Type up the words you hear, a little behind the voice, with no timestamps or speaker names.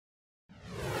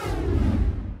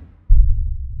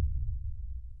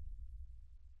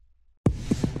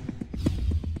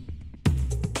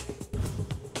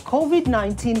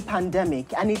COVID-19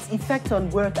 pandemic and its effect on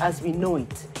work as we know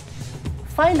it.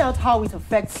 Find out how it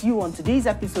affects you on today's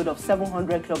episode of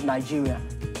 700 Club Nigeria.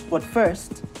 But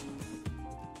first,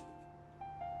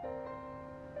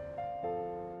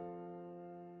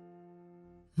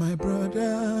 my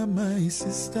brother, my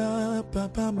sister,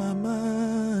 papa,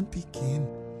 mama, and pikin.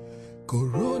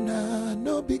 Corona,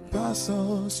 no big pass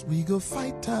us. We go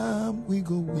fight time, we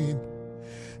go win.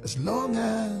 As long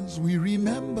as we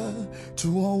remember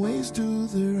to always do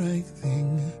the right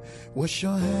thing. Wash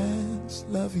your hands,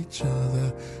 love each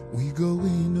other, we go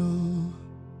win. Oh.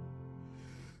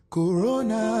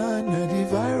 Corona, na the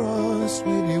virus,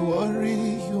 we dey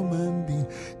worry human being.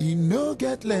 E no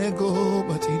get Lego,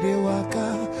 but e dey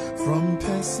waka from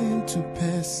person to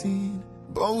person.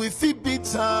 But we fit beat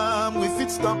time, we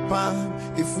fit stop time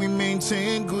if we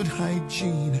maintain good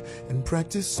hygiene and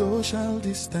practice social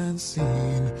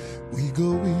distancing. We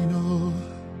go win. Oh.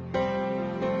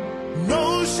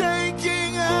 No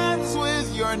shaking hands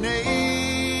with your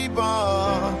neighbor.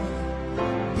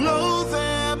 Blow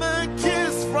them a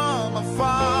kiss from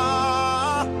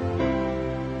afar.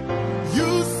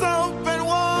 Use soap and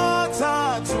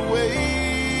water to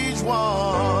wage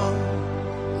war.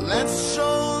 Let's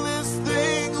show this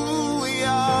thing who we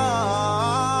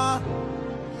are.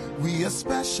 We are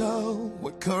special,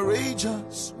 we're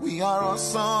courageous, we are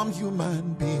awesome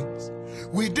human beings.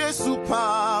 We dey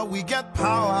super, we get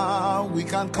power, we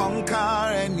can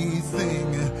conquer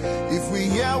anything. If we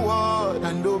hear word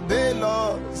and obey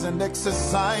laws and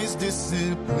exercise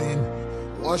discipline.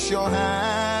 Wash your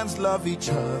hands, love each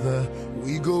other,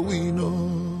 we go win.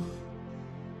 Oh.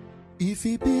 If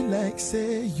it be like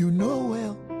say you know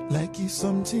well, like it's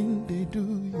something they do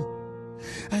you,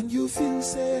 and you feel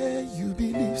say, you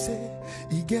believe say,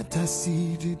 you get a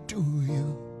seed it do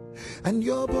you, and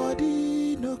your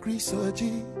body no gree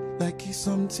surgery, like it's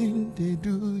something they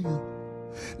do you.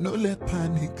 No let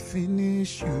panic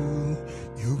finish you,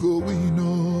 you go win.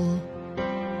 Oh.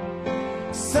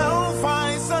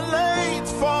 Self-isolate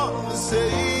for the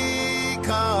sake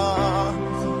of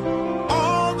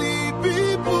all the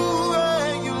people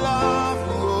that you love.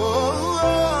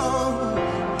 Oh,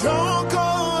 don't go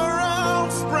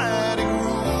around spreading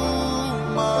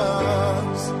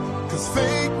rumors, 'cause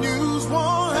fake news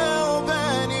won't help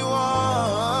anyone.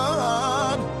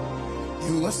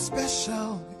 You are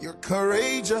special, you're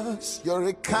courageous, you're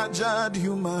a caged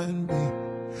human being.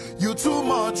 You too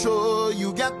much, oh,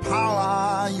 you get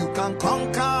power, you can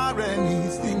conquer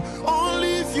anything.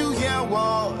 Only if you hear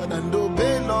word and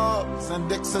obey laws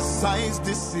and exercise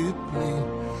discipline.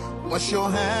 Wash your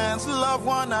hands, love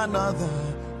one another,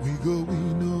 we go we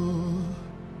know.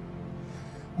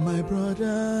 My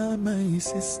brother, my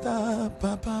sister,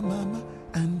 papa, mama,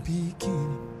 and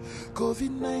pikin.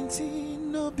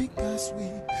 COVID-19, no big pass,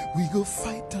 we go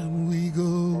fight and we go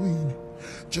win.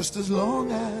 Just as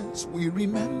long as we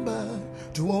remember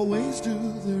to always do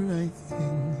the right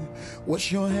thing.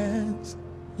 Wash your hands,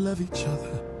 love each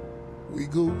other, we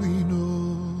go we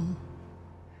know.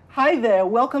 Hi there,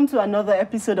 welcome to another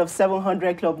episode of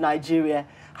 700 Club Nigeria.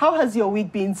 How has your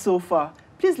week been so far?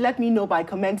 Please let me know by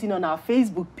commenting on our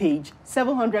Facebook page,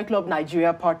 700 Club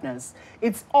Nigeria Partners.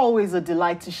 It's always a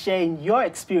delight to share in your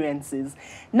experiences.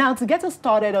 Now, to get us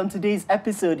started on today's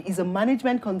episode is a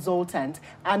management consultant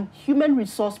and human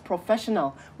resource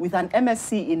professional with an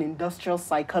MSc in industrial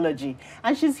psychology.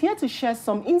 And she's here to share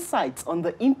some insights on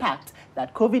the impact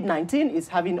that COVID-19 is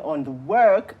having on the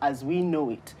work as we know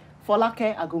it.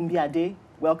 Folake Agunbiade,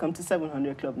 welcome to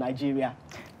 700 Club Nigeria.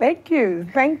 Thank you.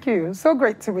 Thank you. So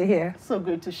great to be here. So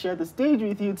great to share the stage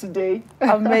with you today.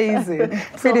 Amazing.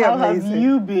 Pretty how amazing. have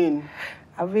you been?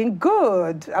 I've been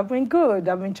good. I've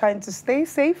been trying to stay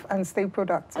safe and stay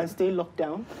productive. And stay locked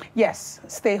down? Yes,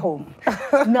 stay home.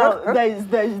 Now,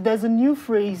 there's a new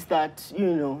phrase that,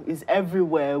 you know, is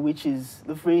everywhere, which is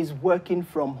the phrase working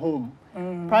from home.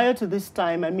 Prior to this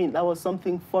time, I mean, that was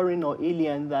something foreign or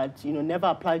alien that, you know, never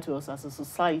applied to us as a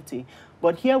society.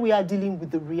 But here we are dealing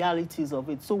with the realities of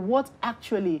it. So what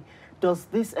actually does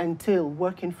this entail,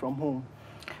 working from home?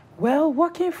 Well,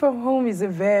 working from home is a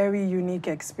very unique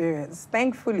experience.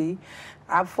 Thankfully,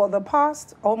 for the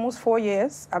past almost 4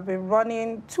 years, I've been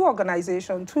running 2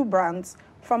 organizations, 2 brands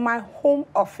from my home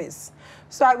office.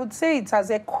 So I would say it has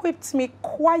equipped me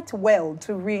quite well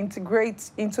to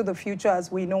reintegrate into the future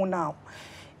as we know now.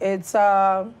 It's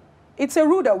a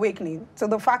rude awakening to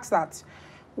the fact that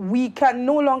we can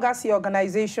no longer see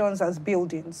organizations as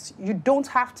buildings. You don't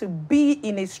have to be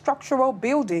in a structural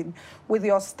building with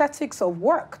your statics of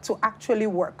work to actually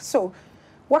work. So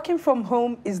working from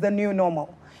home is the new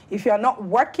normal. If you're not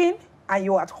working and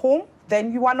you're at home,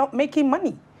 then you are not making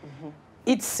money.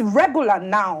 it's regular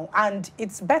now, and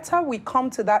it's better we come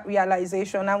to that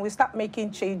realization and we start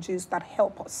making changes that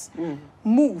help us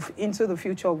move into the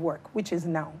future of work, which is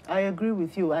now. I agree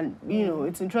with you. And, you know,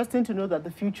 it's interesting to know that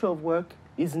the future of work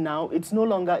is now. It's no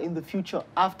longer in the future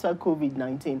after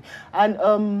COVID-19.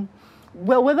 And,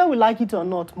 well, whether we like it or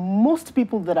not, most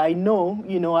people that I know,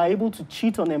 you know, are able to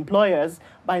cheat on employers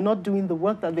by not doing the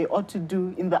work that they ought to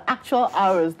do in the actual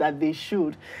hours that they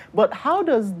should. But how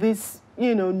does this,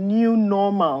 you know, new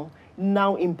normal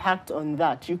now impact on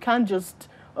that? You can't just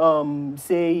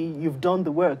say you've done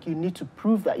the work. You need to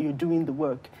prove that you're doing the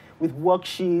work with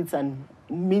worksheets and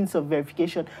means of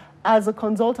verification. As a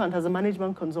consultant, as a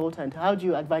management consultant, how do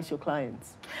you advise your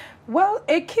clients? Well,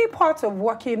 a key part of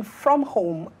working from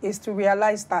home is to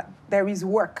realize that there is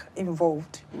work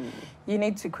involved. You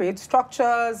need to create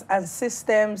structures and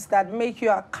systems that make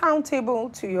you accountable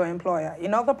to your employer.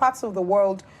 In other parts of the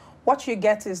world, what you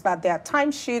get is that there are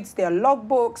timesheets, there are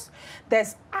logbooks,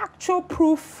 there's actual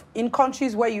proof in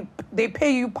countries where they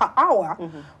pay you per hour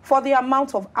for the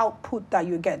amount of output that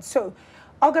you get. So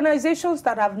organizations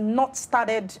that have not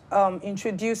started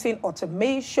introducing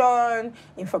automation,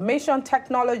 information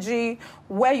technology,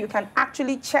 where you can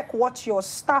actually check what your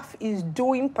staff is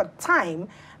doing per time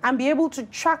and be able to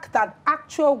track that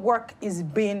actual work is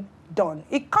being done.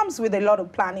 It comes with a lot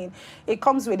of planning. It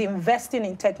comes with investing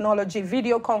in technology,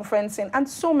 video conferencing, and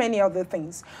so many other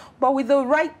things. But with the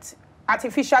right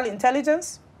artificial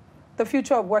intelligence, the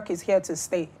future of work is here to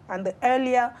stay. And the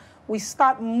earlier we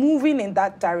start moving in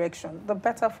that direction, the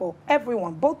better for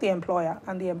everyone, both the employer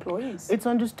and the employees. It's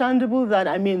understandable that,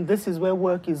 I mean, this is where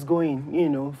work is going, you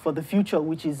know, for the future,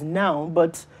 which is now,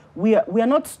 but we are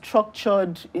not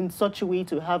structured in such a way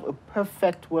to have a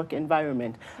perfect work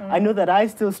environment. I know that I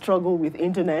still struggle with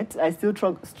internet. I still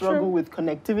struggle with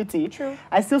connectivity.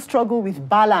 I still struggle with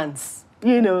balance.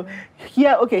 You know,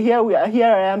 here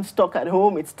I am stuck at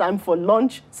home. It's time for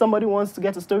lunch. Somebody wants to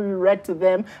get a story read to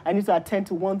them. I need to attend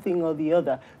to one thing or the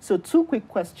other. So 2 quick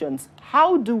questions.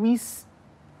 How do we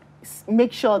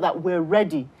make sure that we're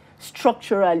ready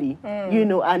structurally, you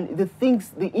know, and the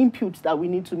inputs that we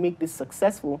need to make this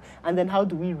successful, and then how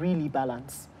do we really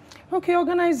balance? Okay,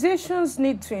 organizations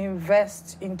need to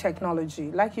invest in technology.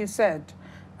 Like you said,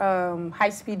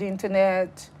 high-speed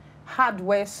internet,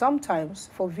 hardware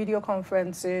sometimes for video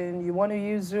conferencing. You want to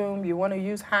use Zoom, you want to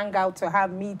use Hangout to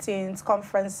have meetings,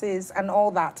 conferences, and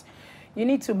all that. You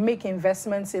need to make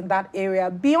investments in that area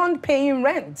beyond paying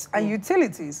rent and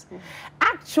utilities.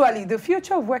 Actually, the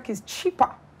future of work is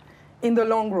cheaper in the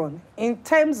long run in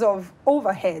terms of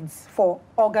overheads for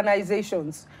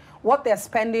organizations, what they're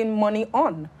spending money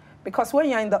on. Because when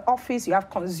you're in the office, you have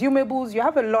consumables, you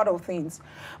have a lot of things.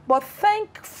 But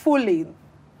thankfully,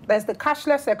 there's the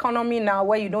cashless economy now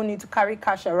where you don't need to carry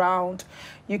cash around.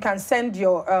 You can send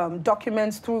your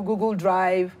documents through Google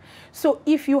Drive. So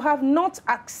if you have not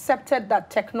accepted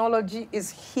that technology is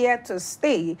here to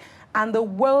stay and the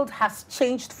world has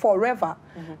changed forever,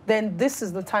 then this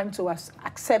is the time to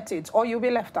accept it, or you'll be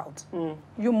left out.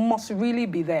 You must really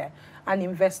be there and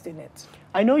invest in it.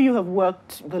 I know you have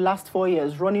worked the last 4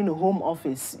 years running a home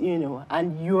office, you know,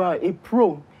 and you are a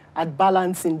pro at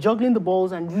balancing, juggling the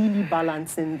balls and really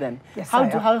balancing them. Yes, how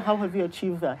have you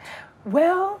achieved that?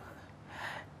 Well,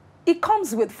 it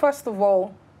comes with, first of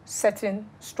all, setting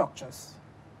structures.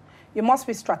 You must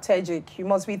be strategic. You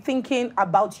must be thinking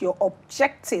about your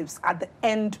objectives at the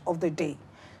end of the day.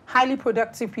 Highly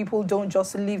productive people don't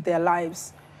just live their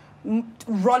lives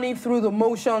running through the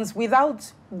motions without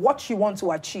what you want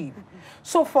to achieve.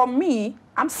 So for me,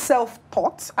 I'm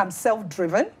self-taught, I'm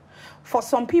self-driven. For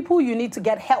some people, you need to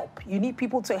get help. You need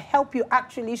people to help you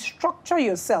actually structure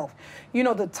yourself. You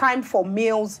know, the time for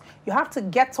meals, you have to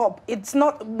get up. It's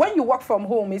not, when you work from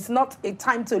home, it's not a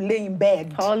time to lay in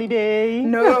bed. Holiday.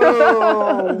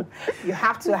 No. You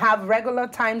have to have regular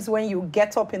times when you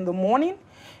get up in the morning,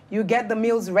 you get the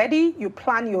meals ready, you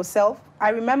plan yourself. I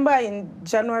remember in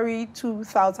January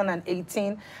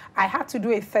 2018, I had to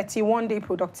do a 31-day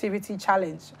productivity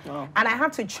challenge. Wow. And I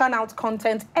had to churn out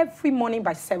content every morning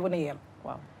by 7 a.m.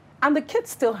 Wow. And the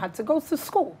kids still had to go to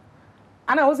school.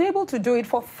 And I was able to do it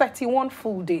for 31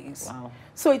 full days. Wow.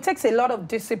 So it takes a lot of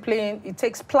discipline, it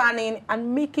takes planning,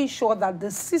 and making sure that the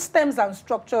systems and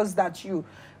structures that you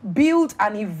build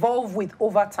and evolve with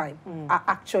over time are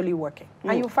actually working.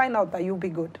 And you'll find out that you'll be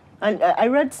good. And I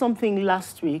read something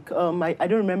last week, I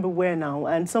don't remember where now,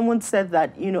 and someone said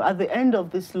that, you know, at the end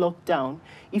of this lockdown,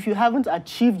 if you haven't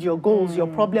achieved your goals, your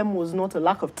problem was not a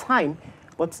lack of time,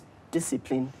 but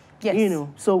discipline. Yes. You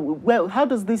know, so, well, how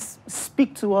does this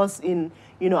speak to us in,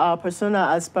 you know, our persona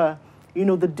as per, you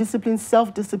know, the discipline,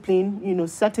 self-discipline, you know,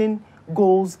 setting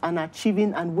goals and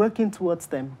achieving and working towards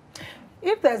them?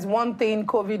 If there's one thing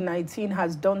COVID-19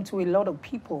 has done to a lot of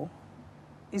people,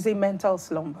 is a mental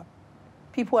slumber.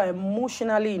 People are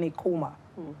emotionally in a coma.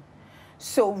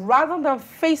 So rather than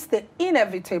face the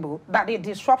inevitable that a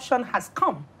disruption has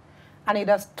come and it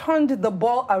has turned the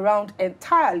ball around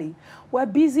entirely, we're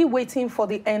busy waiting for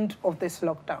the end of this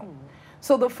lockdown.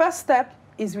 So the first step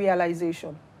is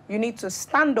realization. You need to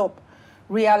stand up,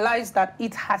 realize that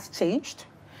it has changed.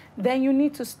 Then you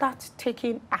need to start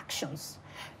taking actions.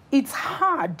 It's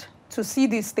hard to see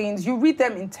these things. You read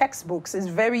them in textbooks, it's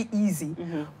very easy.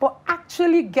 But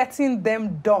actually getting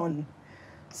them done,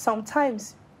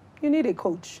 sometimes you need a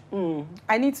coach.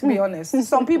 I need to be honest.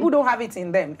 Some people don't have it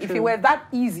in them. If it were that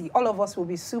easy, all of us would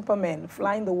be supermen,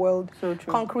 flying the world,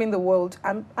 conquering the world,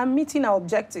 and meeting our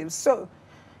objectives. So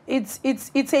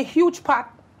it's a huge part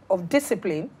of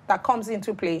discipline that comes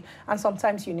into play, and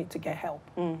sometimes you need to get help.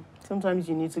 Sometimes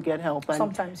you need to get help. And,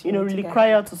 sometimes you know, really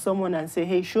cry out to someone and say,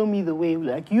 hey, show me the way.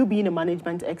 Like you being a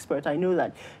management expert, I know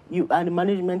that you are a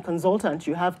management consultant.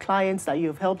 You have clients that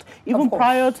you've helped. Even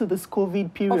prior to this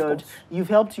COVID period, you've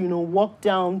helped, you know, walk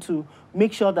down to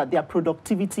make sure that their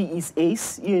productivity is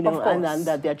ace, you know, and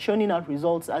that they're churning out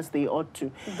results as they ought to.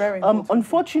 Very important.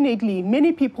 Unfortunately,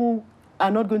 many people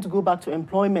are not going to go back to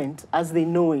employment as they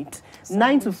know it.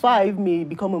 9 to 5 may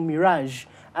become a mirage.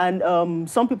 And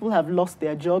some people have lost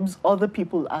their jobs. Other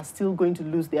people are still going to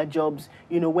lose their jobs,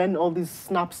 you know, when all this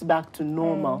snaps back to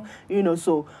normal. You know,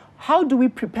 so how do we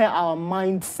prepare our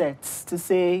mindsets to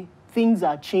say things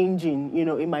are changing? You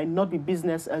know, it might not be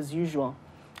business as usual.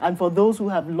 And for those who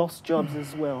have lost jobs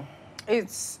as well.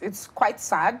 It's quite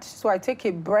sad. So I take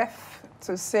a breath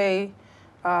to say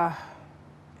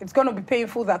it's going to be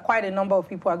painful that quite a number of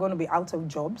people are going to be out of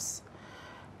jobs.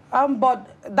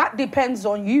 But that depends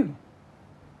on you.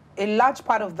 A large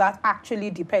part of that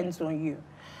actually depends on you.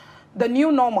 The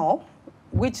new normal,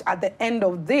 which at the end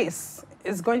of this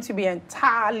is going to be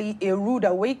entirely a rude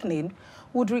awakening,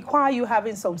 would require you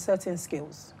having some certain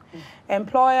skills.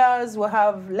 Employers will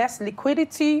have less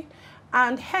liquidity,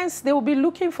 and hence they will be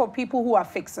looking for people who are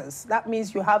fixers. That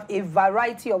means you have a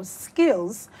variety of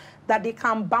skills that they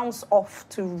can bounce off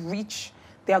to reach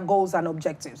their goals and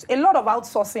objectives. A lot of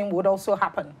outsourcing would also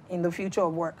happen in the future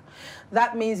of work.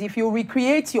 That means if you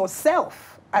recreate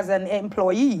yourself as an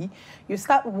employee, you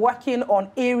start working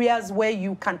on areas where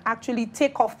you can actually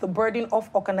take off the burden of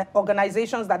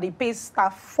organizations that they pay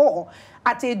staff for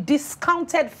at a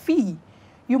discounted fee.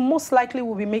 You most likely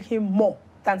will be making more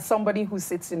than somebody who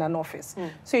sits in an office.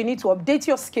 So you need to update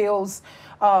your skills,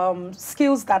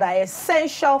 skills that are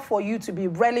essential for you to be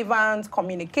relevant: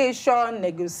 communication,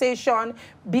 negotiation,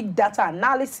 big data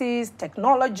analysis,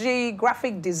 technology,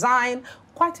 graphic design,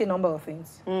 quite a number of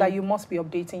things that you must be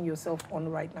updating yourself on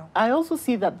right now. I also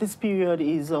see that this period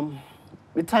is a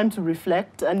time to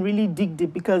reflect and really dig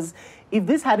deep, because if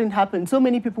this hadn't happened, so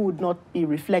many people would not be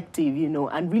reflective, you know,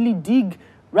 and really dig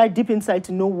right deep inside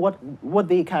to know what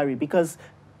they carry, because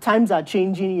times are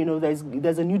changing, you know,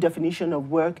 there's a new definition of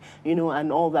work, you know,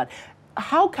 and all that.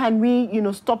 How can we, you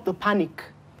know, stop the panic,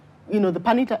 you know, the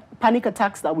panic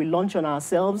attacks that we launch on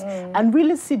ourselves, and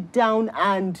really sit down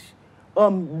and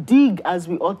dig as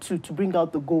we ought to bring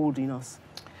out the gold in us?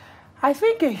 I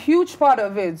think a huge part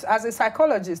of it, as a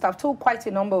psychologist, I've told quite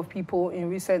a number of people in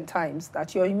recent times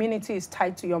that your immunity is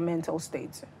tied to your mental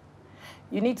state.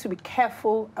 You need to be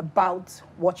careful about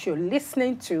what you're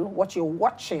listening to, what you're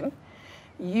watching.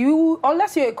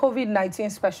 Unless you're a COVID-19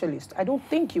 specialist, I don't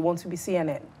think you want to be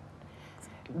CNN.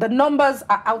 The numbers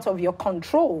are out of your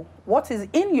control. What is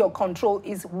in your control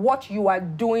is what you are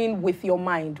doing with your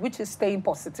mind, which is staying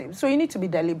positive. So you need to be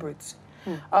deliberate.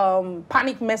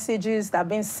 Panic messages that are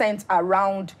being sent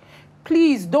around,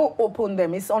 please don't open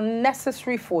them. It's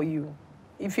unnecessary for you.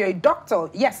 If you're a doctor,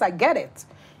 yes, I get it.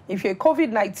 If you're a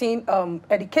COVID-19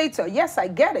 educator, yes, I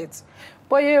get it.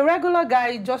 But you're a regular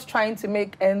guy just trying to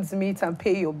make ends meet and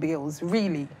pay your bills,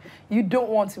 really. You don't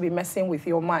want to be messing with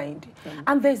your mind.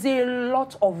 And there's a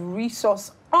lot of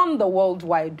resource on the World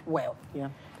Wide Web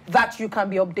that you can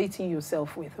be updating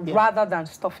yourself with, rather than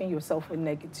stuffing yourself with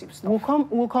negative stuff.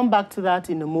 We'll come back to that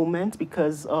in a moment,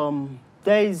 because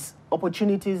there is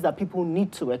opportunities that people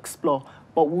need to explore.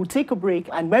 But we'll take a break,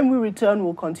 and when we return,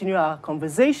 we'll continue our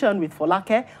conversation with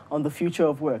Folake on the future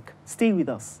of work. Stay with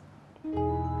us.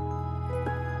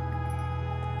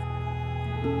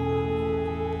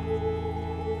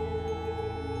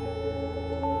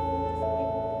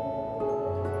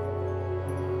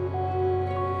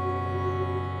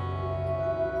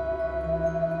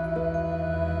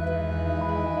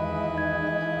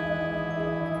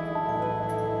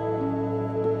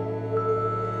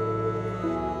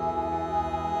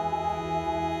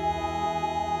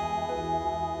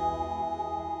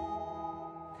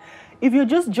 If you're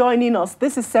just joining us,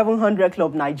 this is 700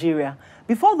 Club Nigeria.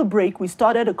 Before the break, we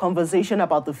started a conversation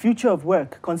about the future of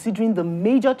work, considering the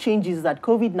major changes that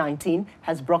COVID-19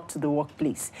 has brought to the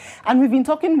workplace. And we've been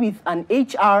talking with an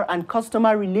HR and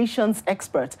customer relations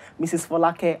expert, Mrs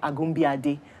Folake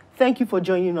Agunbiade. Thank you for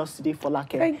joining us today,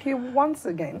 Folake. Thank you once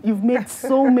again. You've made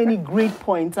so many great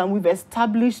points, and we've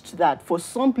established that for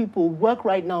some people, work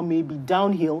right now may be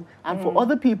downhill, and for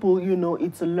other people, you know,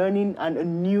 it's a learning and a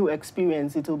new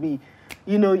experience. It'll be,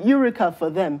 you know, eureka for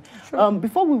them. Sure.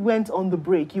 Before we went on the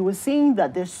break, you were saying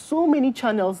that there's so many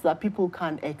channels that people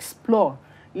can explore.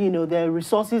 You know, there are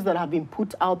resources that have been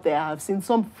put out there. I've seen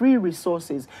some free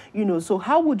resources, you know. So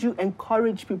how would you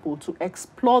encourage people to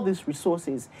explore these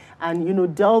resources and, you know,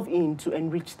 delve in to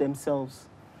enrich themselves?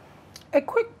 A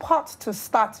quick part to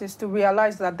start is to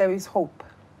realize that there is hope.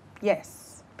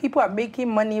 Yes, people are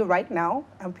making money right now,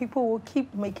 and people will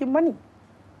keep making money.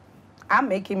 I'm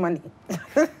making money.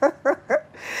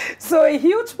 So a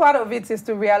huge part of it is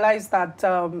to realize that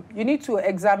you need to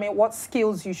examine what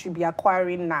skills you should be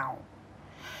acquiring now.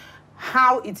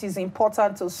 How it is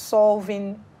important to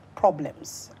solving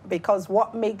problems, because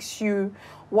what gives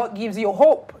you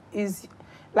hope is,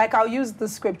 like I'll use the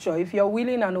scripture, if you're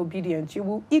willing and obedient, you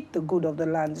will eat the good of the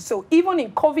land. So even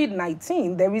in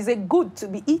COVID-19, there is a good to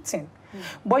be eaten.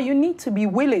 But you need to be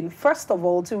willing, first of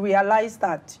all, to realize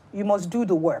that you must do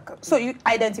the work. So you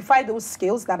identify those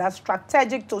skills that are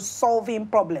strategic to solving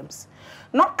problems.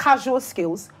 Not casual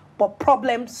skills, but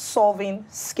problem-solving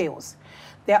skills.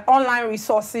 There are online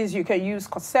resources you can use,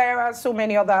 Coursera, so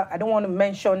many other, I don't want to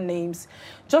mention names.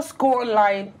 Just go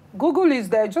online. Google is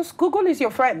there. Just Google is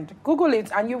your friend. Google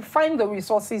it, and you'll find the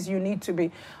resources you need to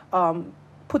be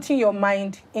putting your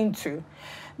mind into.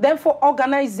 Then for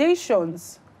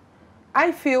organizations,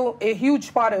 I feel a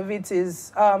huge part of it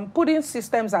is putting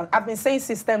systems, and I've been saying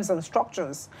systems and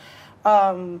structures.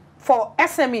 For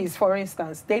SMEs, for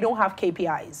instance, they don't have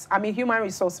KPIs. I'm a human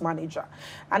resource manager,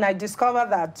 and I discovered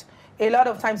that a lot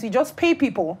of times you just pay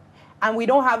people and we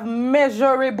don't have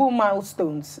measurable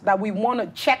milestones that we want to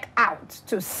check out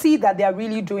to see that they're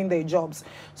really doing their jobs.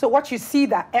 So what you see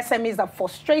that SMEs are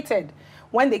frustrated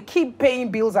when they keep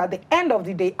paying bills at the end of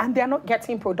the day and they're not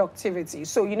getting productivity.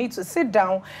 So you need to sit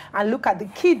down and look at the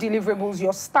key deliverables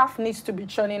your staff needs to be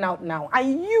churning out now.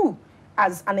 And you,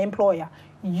 as an employer,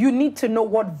 you need to know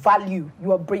what value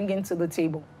you are bringing to the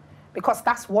table, because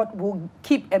that's what will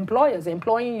keep employers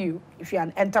employing you. If you're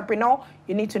an entrepreneur,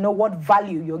 you need to know what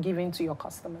value you're giving to your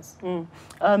customers.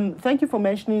 Thank you for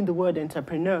mentioning the word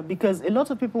entrepreneur, because a lot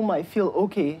of people might feel,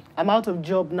 okay, I'm out of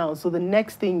job now, so the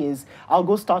next thing is I'll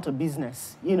go start a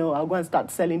business. You know, I'll go and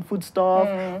start selling food stuff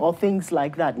or things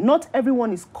like that. Not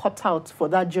everyone is cut out for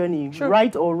that journey, True.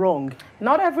 Right or wrong.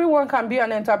 Not everyone can be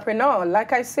an entrepreneur.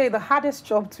 Like I say, the hardest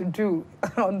job to do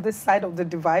on this side of the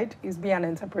divide is be an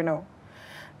entrepreneur.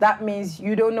 That means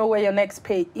you don't know where your next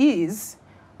pay is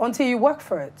until you work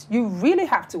for it. You really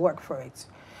have to work for it.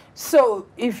 So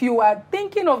if you are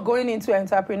thinking of going into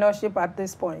entrepreneurship at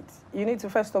this point, you need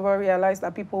to first of all realize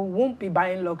that people won't be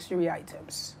buying luxury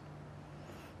items.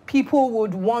 People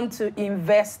would want to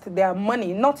invest their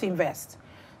money, not invest,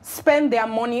 spend their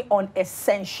money on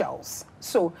essentials.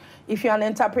 So if you're an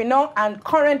entrepreneur and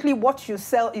currently what you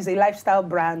sell is a lifestyle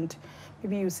brand,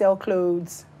 maybe you sell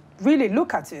clothes, really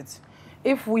look at it.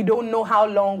 If we don't know how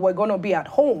long we're going to be at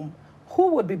home,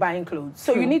 who would be buying clothes?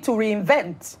 So you need to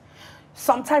reinvent.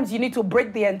 Sometimes you need to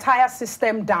break the entire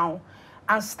system down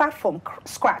and start from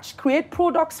scratch. Create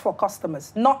products for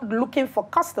customers, not looking for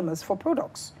customers for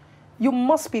products. You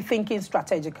must be thinking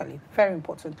strategically, very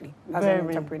importantly, as an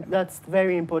entrepreneur. That's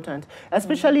very important,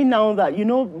 especially now that, you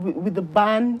know, with the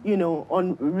ban, you know,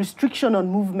 on restriction on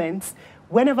movements.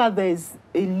 Whenever there's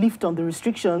a lift on the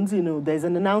restrictions, you know, there's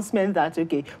an announcement that,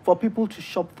 okay, for people to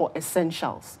shop for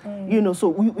essentials, you know, so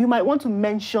we might want to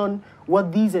mention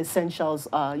what these essentials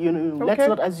are, you know. Okay. Let's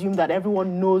not assume that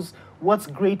everyone knows what's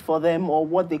great for them or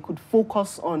what they could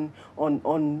focus on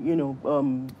you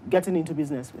know, getting into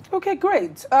business with. Okay,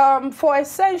 great. For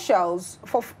essentials,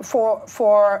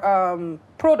 for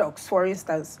products, for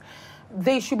instance,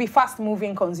 they should be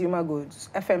fast-moving consumer goods,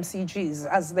 FMCGs,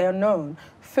 as they're known.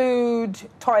 Food,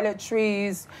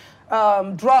 toiletries,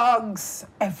 drugs.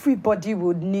 Everybody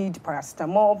would need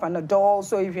paracetamol, Panadol.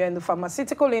 So if you're in the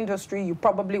pharmaceutical industry, you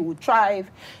probably would thrive.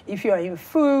 If you're in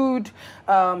food,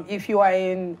 if you are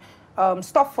in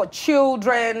stuff for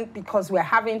children, because we're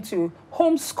having to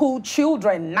homeschool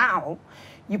children now,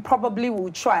 you probably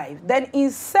will thrive. Then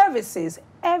in services,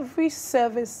 every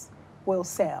service will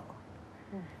sell.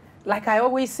 Like I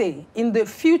always say, in the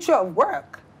future of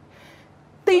work,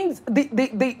 things,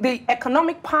 the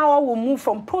economic power will move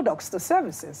from products to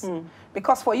services.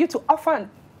 Because for you to offer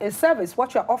a service,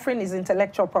 what you're offering is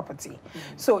intellectual property.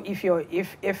 So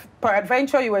if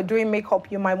peradventure you were doing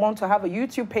makeup, you might want to have a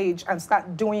YouTube page and start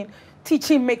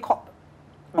teaching makeup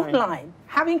online,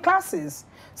 having classes.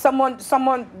 Someone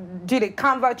did a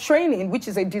Canva training, which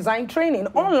is a design training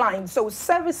online. So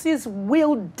services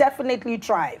will definitely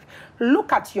thrive.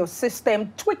 Look at your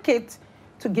system, tweak it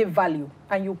to give value,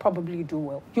 and you'll probably do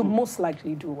well. You'll most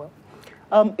likely do well.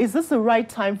 Is this the right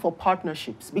time for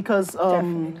partnerships? Because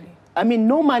Definitely. I mean,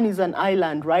 no man is an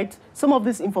island, right? Some of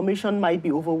this information might be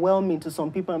overwhelming to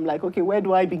some people. I'm like, okay, where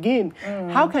do I begin?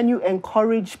 How can you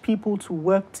encourage people to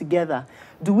work together?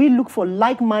 Do we look for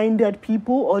like-minded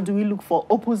people, or do we look for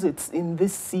opposites in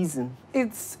this season?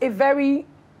 It's a very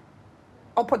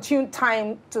opportune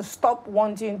time to stop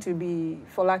wanting to be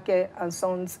Folake and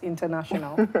Sons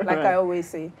International, like I always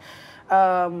say.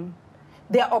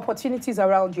 There are opportunities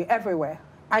around you everywhere.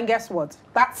 And guess what?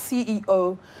 That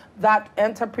CEO, that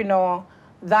entrepreneur,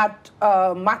 that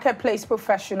marketplace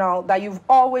professional that you've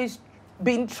always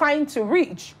been trying to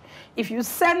reach, if you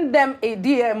send them a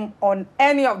DM on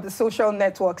any of the social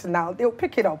networks now, they'll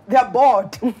pick it up. They're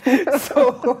bored.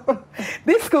 So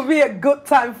this could be a good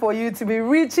time for you to be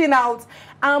reaching out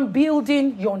and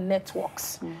building your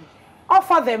networks.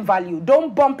 Offer them value.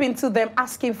 Don't bump into them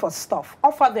asking for stuff.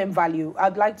 Offer them value.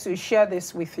 I'd like to share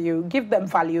this with you. Give them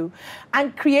value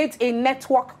and create a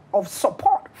network of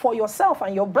support for yourself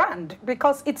and your brand,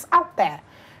 because it's out there.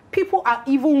 People are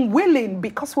even willing,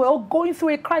 because we're all going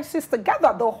through a crisis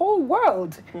together. The whole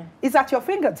world is at your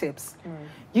fingertips.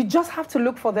 You just have to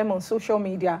look for them on social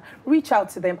media, reach out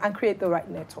to them, and create the right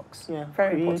networks.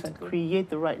 Very important. Create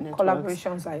the right networks.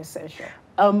 Collaborations are essential.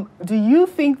 Do you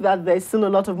think that there's still a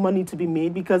lot of money to be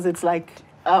made? Because it's like,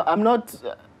 I'm not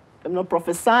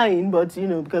prophesying, but, you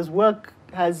know, because work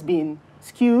has been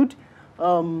skewed,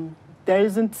 there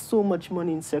isn't so much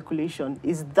money in circulation.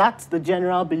 Is that the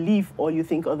general belief, or you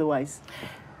think otherwise?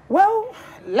 Well,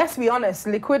 let's be honest.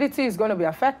 Liquidity is going to be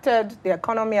affected. The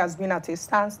economy has been at a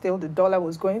standstill. The dollar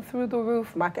was going through the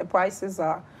roof. Market prices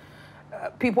are...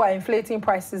 people are inflating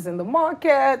prices in the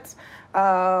market.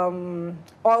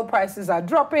 Oil prices are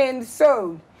dropping.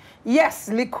 So, yes,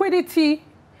 liquidity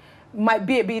might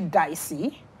be a bit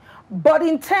dicey. But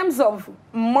in terms of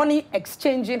money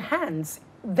exchanging hands,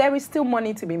 there is still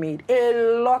money to be made.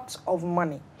 A lot of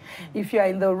money. If you are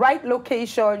in the right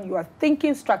location, you are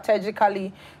thinking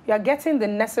strategically, you are getting the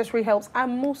necessary helps,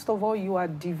 and most of all, you are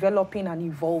developing and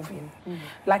evolving.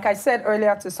 Like I said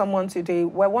earlier to someone today,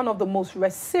 we're one of the most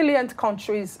resilient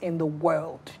countries in the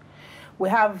world. We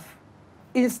have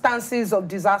instances of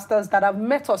disasters that have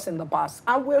met us in the past,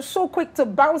 and we're so quick to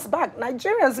bounce back.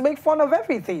 Nigerians make fun of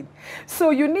everything.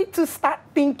 So you need to start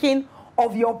thinking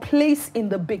of your place in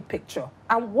the big picture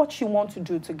and what you want to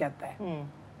do to get there.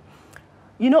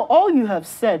 You know, all you have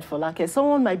said, Folake,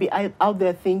 someone might be out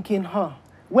there thinking,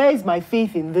 where is my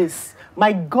faith in this?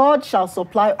 My God shall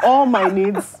supply all my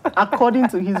needs according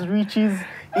to his riches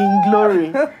in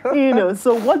glory. You know,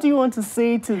 so what do you want to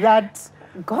say to that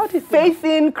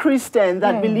faith-in Christian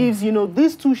that believes, you know,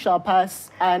 these too shall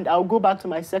pass, and I'll go back to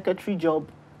my secretary job,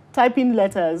 typing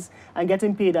letters and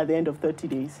getting paid at the end of 30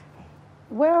 days?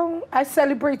 Well, I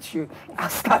celebrate you. I'll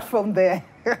start from there.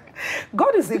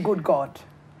 God is a good God.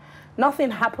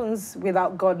 Nothing happens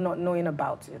without God not knowing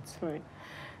about it. Right.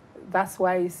 That's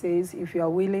why he says, if you are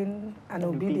willing and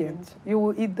obedient, you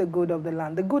will eat the good of the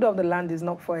land. The good of the land is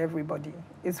not for everybody.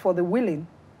 It's for the willing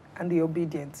and the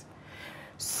obedient.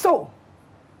 So,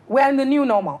 we're in the new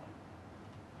normal.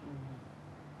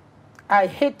 I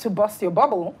hate to bust your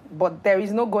bubble, but there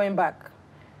is no going back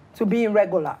to being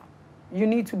regular. You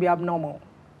need to be abnormal.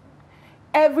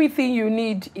 Everything you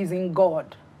need is in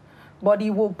God, but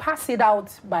he will pass it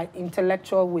out by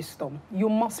intellectual wisdom. You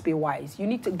must be wise. You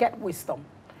need to get wisdom.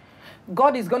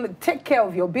 God is going to take care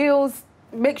of your bills,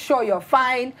 make sure you're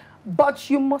fine, but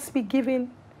you must be given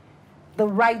the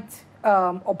right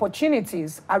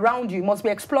opportunities around you. You must be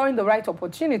exploring the right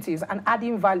opportunities and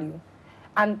adding value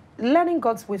and letting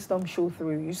God's wisdom show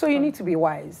through you. So you need to be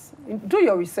wise. Do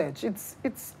your research.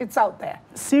 It's out there.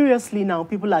 Seriously now,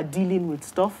 people are dealing with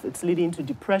stuff. It's leading to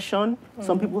depression.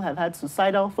 Some people have had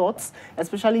suicidal thoughts,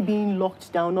 especially being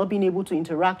locked down, not being able to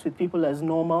interact with people as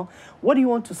normal. What do you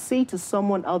want to say to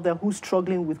someone out there who's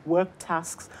struggling with work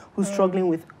tasks, who's struggling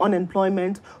with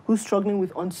unemployment, who's struggling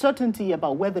with uncertainty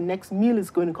about where the next meal is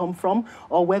going to come from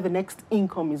or where the next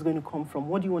income is going to come from?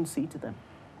 What do you want to say to them?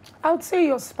 I would say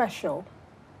you're special.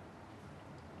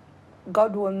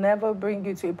 God will never bring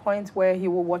you to a point where he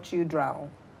will watch you drown.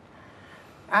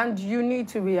 And you need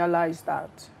to realize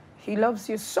that. He loves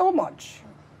you so much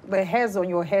the hairs on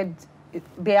your head,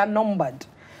 they are numbered.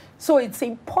 So it's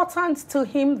important to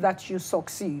him that you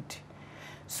succeed.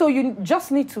 So you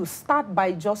just need to start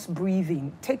by just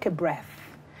breathing. Take a breath.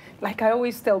 Like I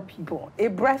always tell people, a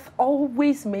breath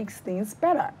always makes things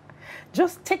better.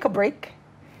 Just take a break,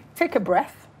 take a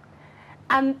breath,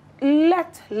 and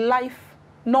let life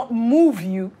not move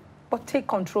you, but take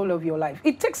control of your life.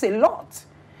 It takes a lot.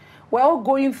 We're all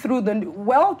going through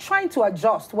we're all trying to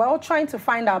adjust. We're all trying to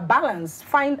find our balance,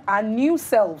 find our new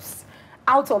selves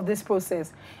out of this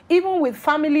process. Even with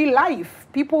family life,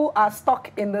 people are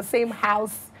stuck in the same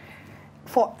house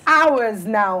for hours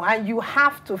now, and you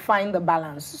have to find the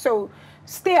balance. So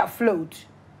stay afloat,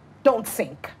 don't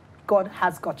sink. God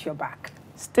has got your back.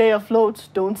 Stay afloat,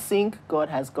 don't sink. God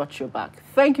has got your back.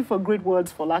 Thank you for great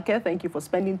words, Folake. Thank you for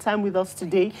spending time with us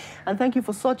today. And thank you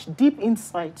for such deep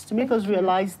insights to make us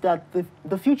realize that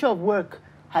the future of work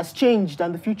has changed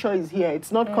and the future is here.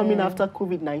 It's not coming after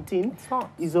COVID-19. It's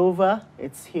not. It's over.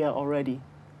 It's here already.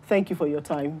 Thank you for your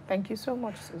time. Thank you so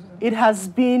much, Susan. It has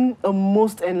been a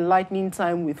most enlightening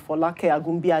time with Folake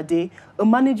Agunbiade, a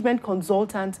management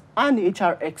consultant and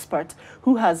HR expert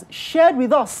who has shared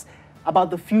with us about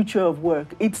the future of work.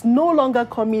 It's no longer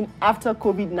coming after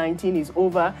COVID-19 is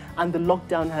over and the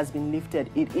lockdown has been lifted.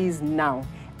 It is now.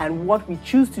 And what we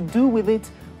choose to do with it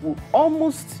will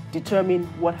almost determine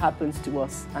what happens to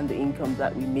us and the income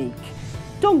that we make.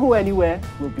 Don't go anywhere.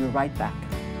 We'll be right back.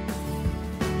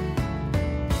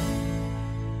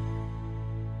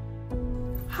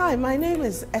 Hi, my name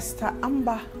is Esther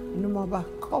Amba Numaba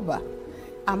Koba.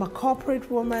 I'm a corporate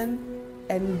woman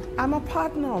and I'm a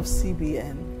partner of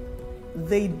CBN.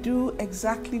 They do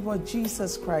exactly what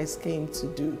Jesus Christ came to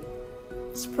do.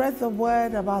 Spread the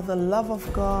word about the love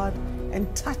of God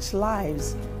and touch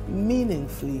lives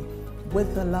meaningfully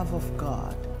with the love of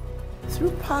God.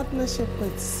 Through partnership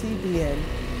with CBN,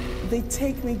 they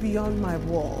take me beyond my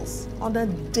walls on a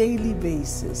daily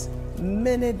basis,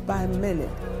 minute by minute.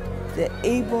 They're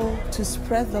able to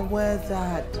spread the word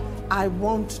that I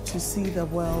want to see the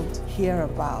world hear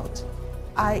about.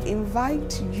 I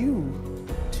invite you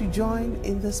to join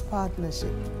in this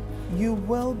partnership. You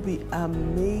will be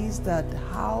amazed at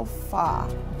how far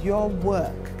your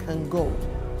work can go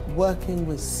working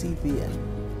with CBN.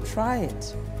 Try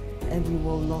it and you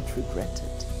will not regret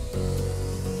it.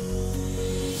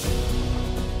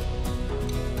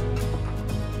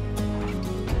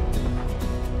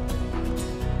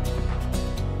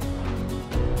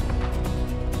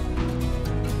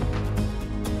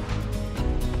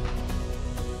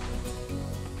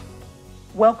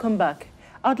 Welcome back.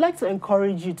 I'd like to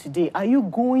encourage you today. Are you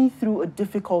going through a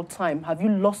difficult time? Have you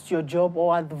lost your job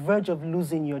or at the verge of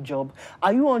losing your job?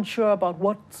 Are you unsure about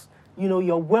what,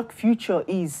 your work future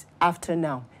is after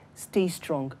now? Stay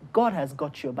strong. God has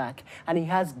got your back and he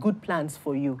has good plans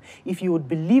for you. If you would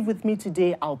believe with me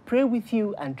today, I'll pray with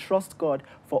you and trust God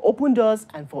for open doors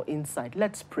and for insight.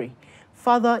 Let's pray.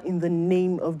 Father, in the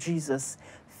name of Jesus,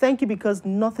 thank you because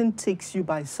nothing takes you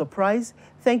by surprise.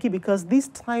 Thank you because this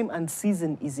time and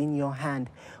season is in your hand.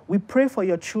 We pray for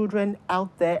your children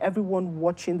out there, everyone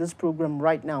watching this program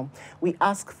right now. We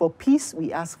ask for peace.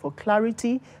 We ask for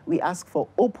clarity. We ask for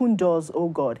open doors, oh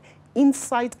God.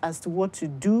 Insight as to what to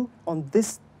do on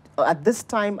at this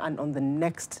time and on the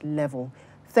next level.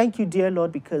 Thank you, dear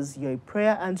Lord, because you're a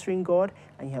prayer answering God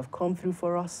and you have come through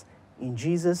for us. In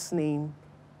Jesus' name,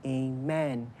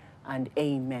 amen and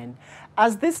amen.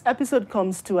 As this episode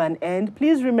comes to an end,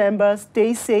 please remember,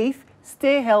 stay safe,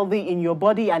 stay healthy in your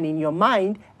body and in your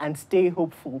mind, and stay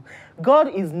hopeful. God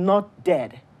is not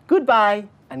dead. Goodbye,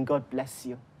 and God bless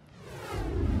you.